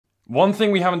One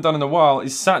thing we haven't done in a while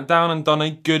is sat down and done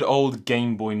a good old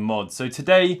Game Boy mod. So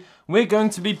today, we're going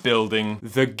to be building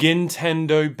the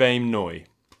Gintendo Bame Noy.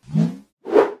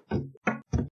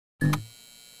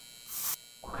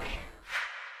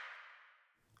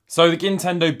 So the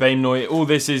Gintendo Bame Noy, all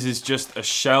this is just a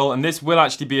shell, and this will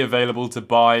actually be available to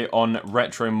buy on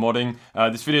Retro Modding.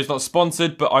 This video is not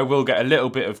sponsored, but I will get a little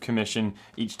bit of commission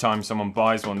each time someone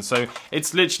buys one. So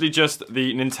it's literally just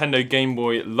the Nintendo Game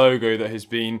Boy logo that has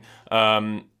been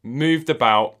moved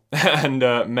about and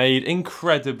made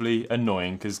incredibly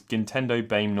annoying, because Gintendo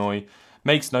Bame Noy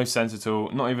makes no sense at all.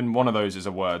 Not even one of those is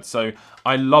a word. So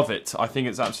I love it. I think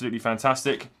it's absolutely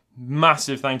fantastic.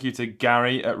 Massive thank you to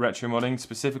Gary at Retro Modding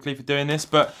specifically for doing this,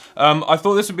 but I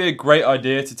thought this would be a great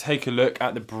idea to take a look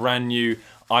at the brand new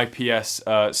IPS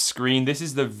screen. This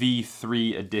is the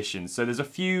V3 edition, so there's a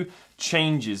few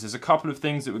changes. There's a couple of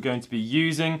things that we're going to be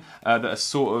using that are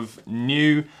sort of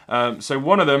new. So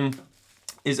one of them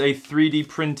is a 3D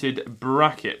printed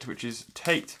bracket, which is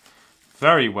taped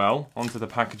very well onto the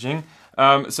packaging.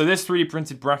 So this 3D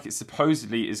printed bracket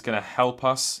supposedly is going to help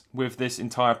us with this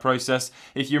entire process.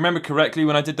 If you remember correctly,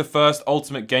 when I did the first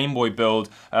Ultimate Game Boy build,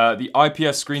 the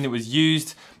IPS screen that was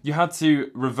used, you had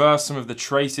to reverse some of the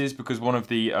traces because one of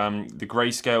the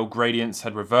grayscale gradients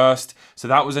had reversed. So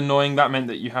that was annoying. That meant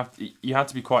that you had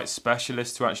to be quite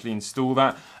specialist to actually install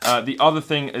that. The other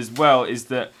thing as well is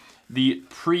that the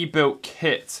pre-built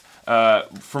kit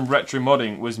from Retro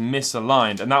Modding was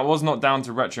misaligned, and that was not down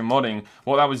to Retro Modding.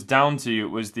 What that was down to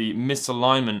was the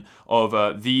misalignment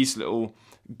of these little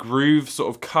groove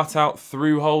sort of cut out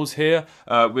through holes here,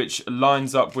 which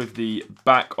lines up with the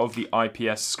back of the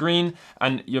IPS screen,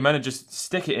 and you're meant to just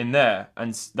stick it in there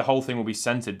and the whole thing will be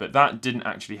centered, but that didn't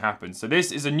actually happen. So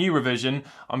this is a new revision.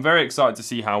 I'm very excited to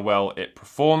see how well it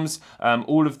performs.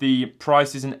 All of the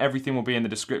prices and everything will be in the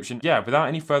description. Yeah, without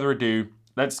any further ado,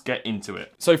 let's get into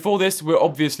it. So for this, we're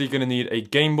obviously going to need a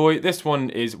Game Boy. This one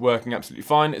is working absolutely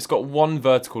fine. It's got one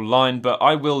vertical line, but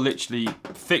I will literally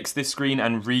fix this screen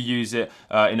and reuse it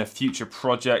in a future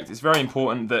project. It's very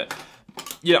important that,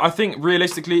 yeah, I think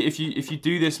realistically, if you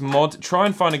do this mod, try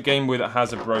and find a Game Boy that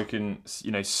has a broken,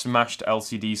 you know, smashed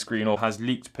LCD screen or has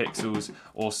leaked pixels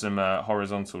or some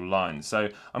horizontal lines. So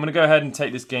I'm going to go ahead and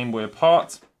take this Game Boy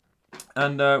apart,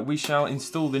 and we shall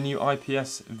install the new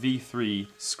IPS V3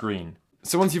 screen.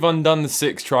 So once you've undone the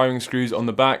 6 tri-ring screws on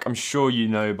the back, I'm sure you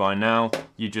know by now,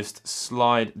 you just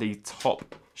slide the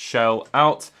top shell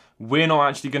out. We're not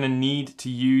actually going to need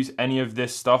to use any of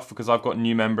this stuff because I've got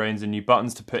new membranes and new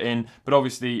buttons to put in, but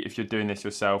obviously if you're doing this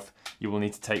yourself, you will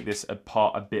need to take this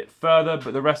apart a bit further,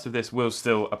 but the rest of this will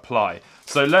still apply.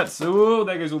 So let's, oh,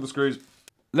 there goes all the screws.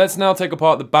 Let's now take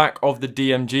apart the back of the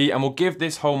DMG and we'll give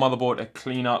this whole motherboard a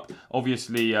clean up.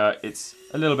 Obviously it's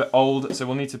a little bit old, so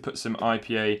we'll need to put some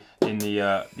IPA in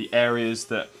the areas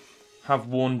that have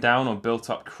worn down or built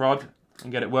up crud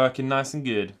and get it working nice and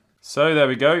good. So there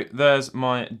we go, there's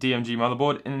my DMG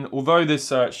motherboard, and although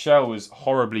this shell was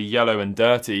horribly yellow and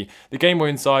dirty, the Game Boy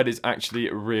inside is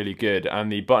actually really good,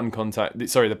 and the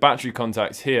the battery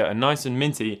contacts here are nice and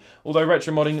minty, although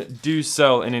Retro Modding do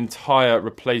sell an entire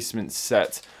replacement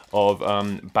set of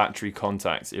battery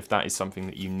contacts if that is something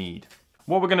that you need.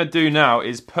 What we're going to do now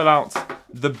is pull out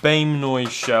the Bame Noy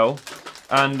shell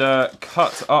and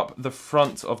cut up the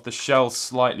front of the shell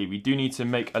slightly. We do need to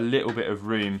make a little bit of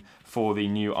room for the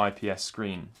new IPS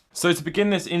screen. So to begin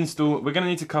this install, we're going to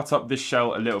need to cut up this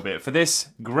shell a little bit. For this,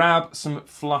 grab some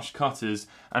flush cutters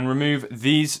and remove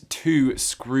these 2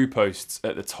 screw posts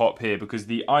at the top here, because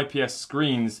the IPS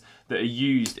screens that are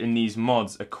used in these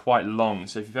mods are quite long.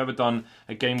 So if you've ever done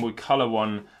a Game Boy Color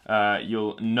one,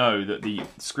 you'll know that the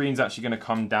screen's actually going to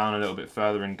come down a little bit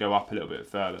further and go up a little bit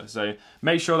further. So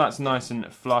make sure that's nice and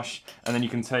flush, and then you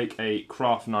can take a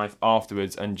craft knife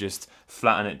afterwards and just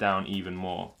flatten it down even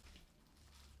more.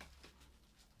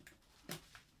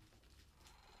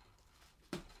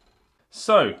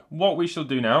 So what we shall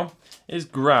do now is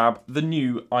grab the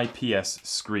new IPS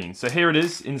screen. So here it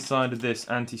is inside of this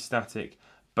anti-static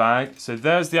bag. So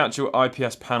there's the actual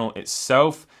IPS panel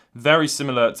itself. Very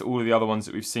similar to all of the other ones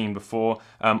that we've seen before.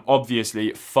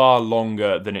 Obviously far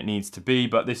longer than it needs to be,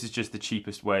 but this is just the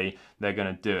cheapest way they're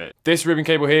going to do it. This ribbon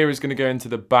cable here is going to go into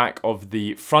the back of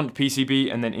the front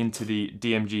PCB and then into the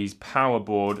DMG's power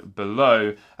board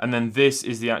below. And then this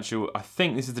is the actual, I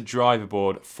think this is the driver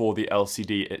board for the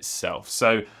LCD itself.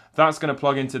 So that's going to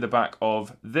plug into the back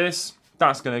of this.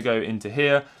 That's going to go into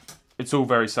here. It's all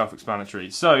very self-explanatory.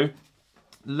 So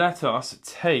let us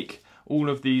take all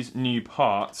of these new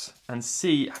parts and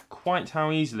see quite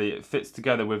how easily it fits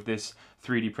together with this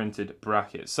 3D printed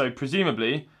bracket. So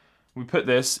presumably we put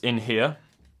this in here.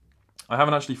 I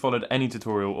haven't actually followed any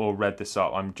tutorial or read this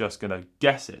up. I'm just gonna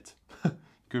guess it.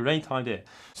 Great idea.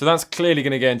 So that's clearly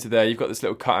gonna go into there. You've got this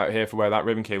little cutout here for where that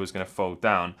ribbon cable is gonna fold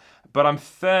down. But I'm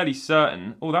fairly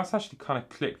certain, oh, that's actually kind of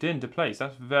clicked into place.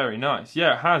 That's very nice.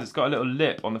 Yeah, it has. It's got a little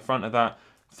lip on the front of that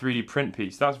 3D print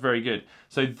piece. That's very good.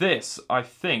 So this, I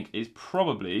think, is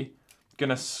probably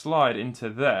gonna slide into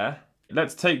there.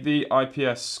 Let's take the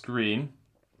IPS screen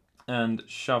and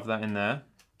shove that in there.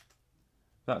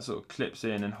 That sort of clips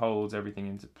in and holds everything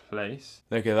into place.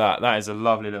 Look at that. That is a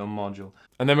lovely little module.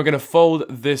 And then we're gonna fold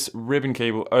this ribbon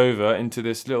cable over into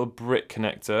this little brick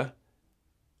connector.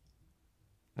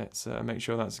 Let's make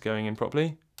sure that's going in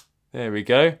properly. There we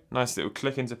go. Nice little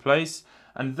click into place.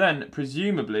 And then,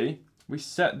 presumably, we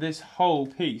set this whole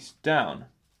piece down.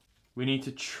 We need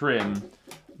to trim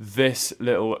this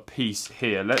little piece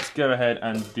here. Let's go ahead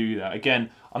and do that.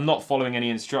 Again, I'm not following any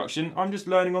instruction. I'm just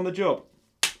learning on the job.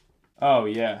 Oh,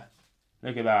 yeah.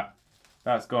 Look at that.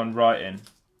 That's gone right in.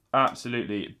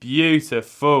 Absolutely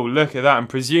beautiful. Look at that. And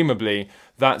presumably,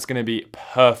 that's going to be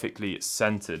perfectly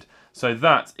centered. So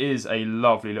that is a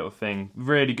lovely little thing.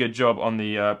 Really good job on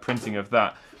the printing of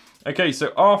that. Okay,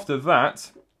 so after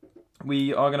that,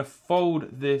 we are going to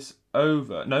fold this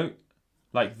over. No,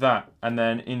 like that. And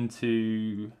then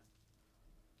into...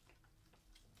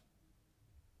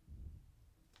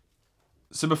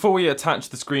 So before we attach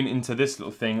the screen into this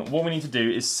little thing, what we need to do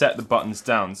is set the buttons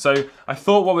down. So I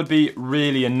thought what would be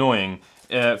really annoying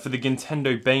for the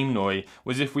Gintendo Bame Noy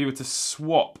was if we were to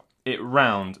swap it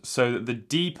round so that the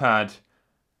D-pad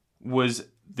was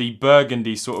the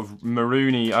burgundy sort of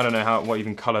maroony, I don't know what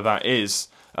even colour that is,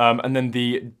 and then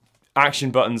the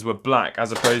action buttons were black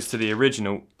as opposed to the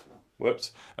original,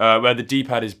 whoops, where the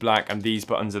D-pad is black and these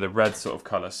buttons are the red sort of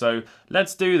colour. So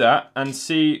let's do that and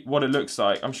see what it looks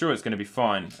like. I'm sure it's going to be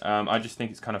fine. I just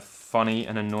think it's kind of funny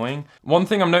and annoying. One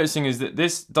thing I'm noticing is that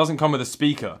this doesn't come with a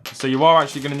speaker. So you are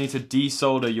actually going to need to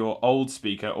desolder your old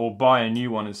speaker or buy a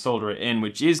new one and solder it in,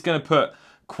 which is going to put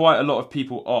quite a lot of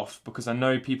people off because I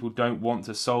know people don't want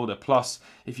to solder. Plus,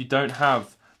 if you don't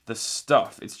have the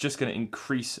stuff, it's just going to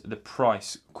increase the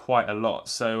price quite a lot.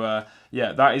 So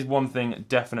yeah, that is one thing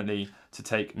definitely to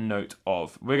take note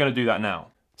of. We're going to do that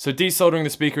now. So desoldering the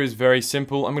speaker is very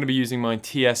simple. I'm going to be using my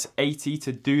TS80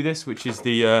 to do this, which is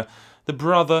the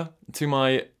brother to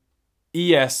my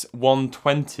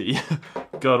ES120.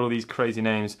 God, all these crazy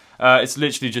names. It's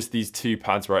literally just these two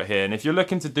pads right here. And if you're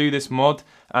looking to do this mod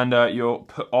and you're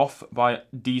put off by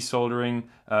desoldering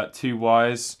two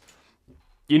wires,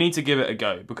 you need to give it a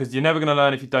go because you're never going to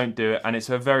learn if you don't do it, and it's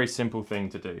a very simple thing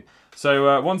to do.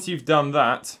 So once you've done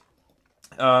that,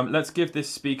 let's give this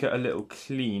speaker a little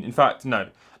clean. In fact, no,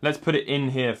 let's put it in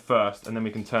here first and then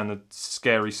we can turn the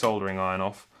scary soldering iron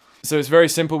off. So it's very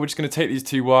simple. We're just going to take these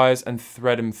two wires and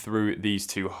thread them through these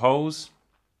two holes.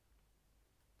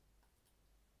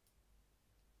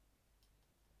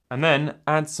 And then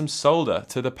add some solder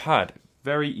to the pad.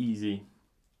 Very easy.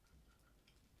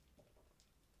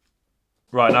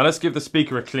 Right, now let's give the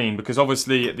speaker a clean because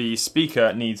obviously the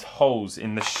speaker needs holes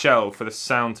in the shell for the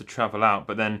sound to travel out,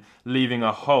 but then leaving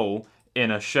a hole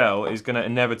in a shell is going to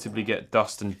inevitably get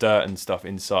dust and dirt and stuff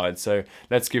inside. So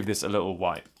let's give this a little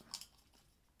wipe.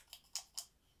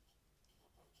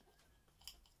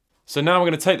 So now we're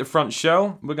going to take the front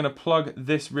shell, we're going to plug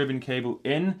this ribbon cable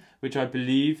in, which I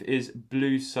believe is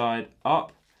blue side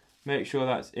up. Make sure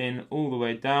that's in all the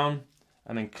way down,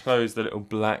 and then close the little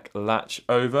black latch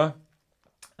over.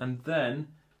 And then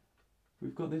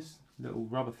we've got this little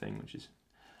rubber thing, which is...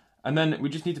 And then we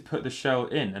just need to put the shell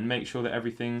in and make sure that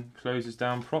everything closes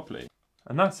down properly.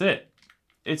 And that's it.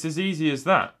 It's as easy as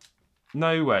that.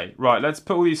 No way. Right, let's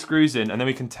put all these screws in and then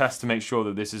we can test to make sure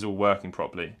that this is all working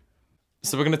properly.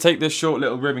 So we're going to take this short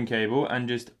little ribbon cable and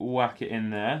just whack it in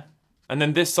there. And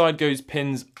then this side goes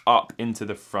pins up into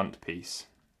the front piece.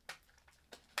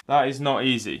 That is not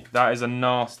easy. That is a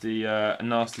nasty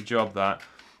job, that.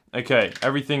 Okay,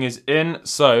 everything is in,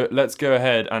 so let's go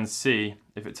ahead and see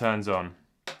if it turns on.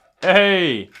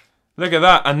 Hey! Look at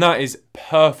that, and that is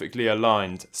perfectly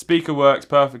aligned. Speaker works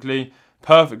perfectly,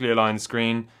 perfectly aligned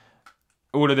screen.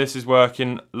 All of this is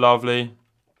working, lovely.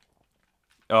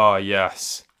 Oh,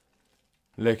 yes.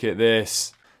 Look at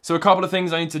this. So a couple of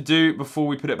things I need to do before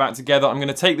we put it back together. I'm going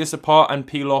to take this apart and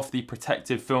peel off the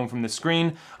protective film from the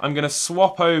screen. I'm going to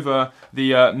swap over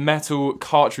the metal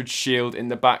cartridge shield in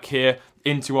the back here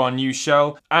into our new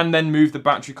shell, and then move the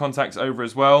battery contacts over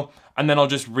as well, and then I'll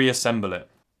just reassemble it.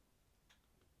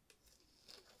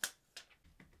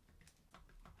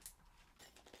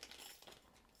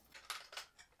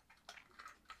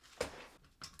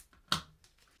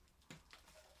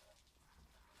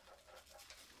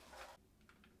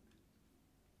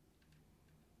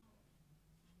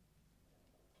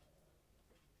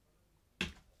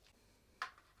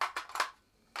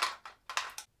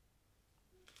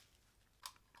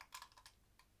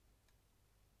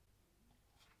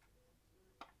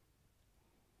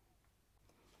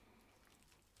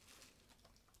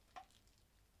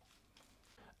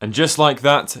 And just like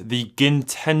that, the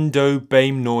Gintendo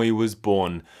Bame Noy was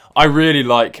born. I really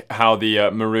like how the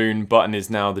maroon button is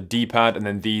now the D-pad and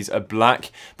then these are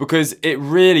black, because it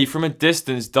really, from a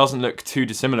distance, doesn't look too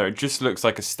dissimilar. It just looks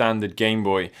like a standard Game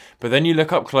Boy. But then you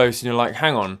look up close and you're like,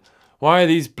 hang on, why are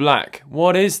these black?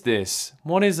 What is this?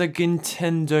 What is a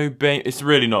Gintendo Bame? It's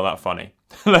really not that funny.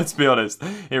 Let's be honest,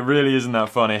 it really isn't that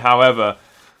funny. However,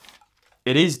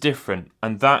 it is different,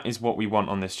 and that is what we want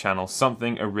on this channel,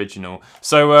 something original.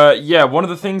 So yeah, one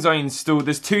of the things I installed,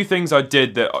 there's two things I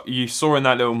did that you saw in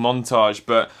that little montage,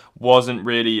 but wasn't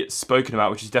really spoken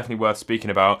about, which is definitely worth speaking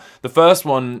about. The first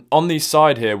one, on the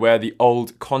side here, where the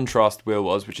old contrast wheel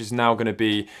was, which is now going to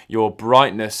be your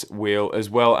brightness wheel, as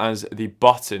well as the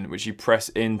button, which you press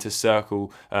in to circuit,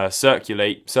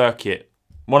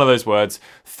 one of those words,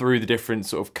 through the different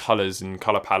sort of colours and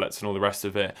colour palettes and all the rest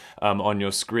of it on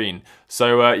your screen.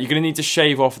 So you're going to need to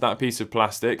shave off that piece of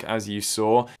plastic, as you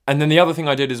saw. And then the other thing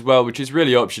I did as well, which is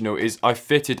really optional, is I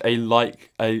fitted a light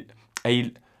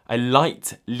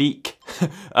leak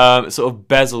sort of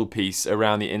bezel piece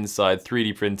around the inside,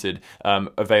 3D printed,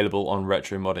 available on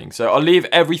Retro Modding. So I'll leave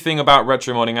everything about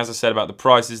Retro Modding, as I said, about the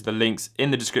prices, the links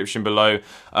in the description below.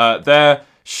 Their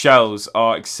shells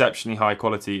are exceptionally high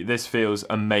quality. This feels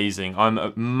amazing. I'm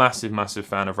a massive, massive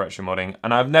fan of Retro Modding,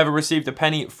 and I've never received a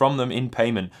penny from them in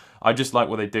payment. I just like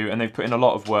what they do, and they've put in a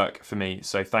lot of work for me,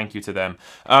 so thank you to them.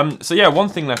 So yeah, one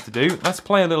thing left to do. Let's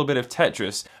play a little bit of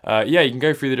Tetris. Yeah, you can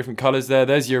go through the different colours there.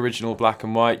 There's your original black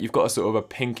and white. You've got a sort of a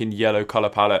pink and yellow colour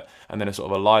palette, and then a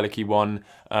sort of a lilac-y one.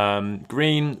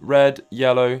 Green, red,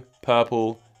 yellow,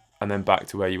 purple, and then back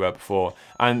to where you were before.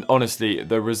 And honestly,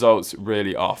 the results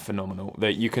really are phenomenal.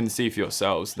 That you can see for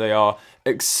yourselves. They are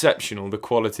exceptional. The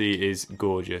quality is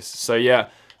gorgeous. So yeah,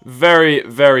 very,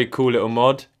 very cool little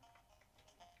mod.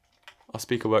 Our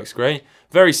speaker works great.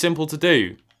 Very simple to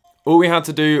do. All we had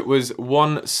to do was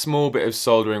one small bit of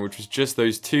soldering, which was just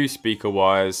those two speaker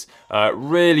wires.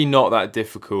 Really not that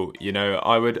difficult, you know.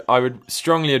 I would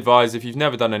strongly advise, if you've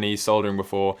never done any soldering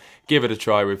before, give it a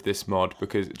try with this mod,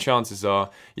 because chances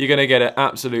are you're going to get it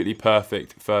absolutely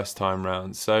perfect first time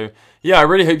round. So yeah, I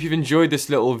really hope you've enjoyed this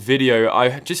little video.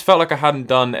 I just felt like I hadn't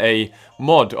done a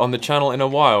mod on the channel in a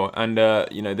while, and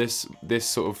you know, this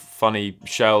sort of funny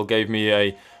shell gave me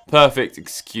a perfect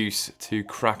excuse to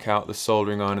crack out the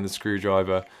soldering iron and the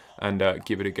screwdriver and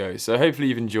give it a go. So hopefully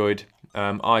you've enjoyed.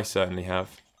 I certainly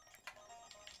have.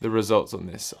 The results on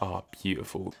this are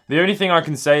beautiful. The only thing I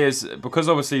can say is, because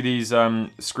obviously these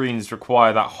screens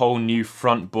require that whole new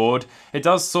front board, it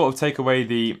does sort of take away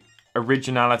the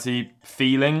originality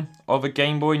feeling of a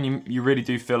Game Boy, and you really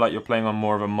do feel like you're playing on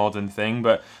more of a modern thing,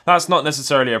 but that's not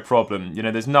necessarily a problem. You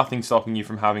know, there's nothing stopping you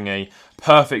from having a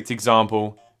perfect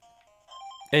example.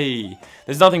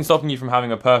 There's nothing stopping you from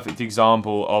having a perfect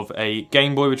example of a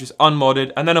Game Boy which is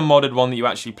unmodded, and then a modded one that you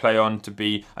actually play on to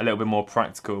be a little bit more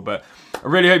practical. But I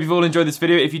really hope you've all enjoyed this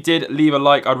video. If you did, leave a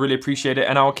like, I'd really appreciate it,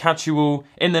 and I'll catch you all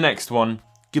in the next one.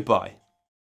 Goodbye.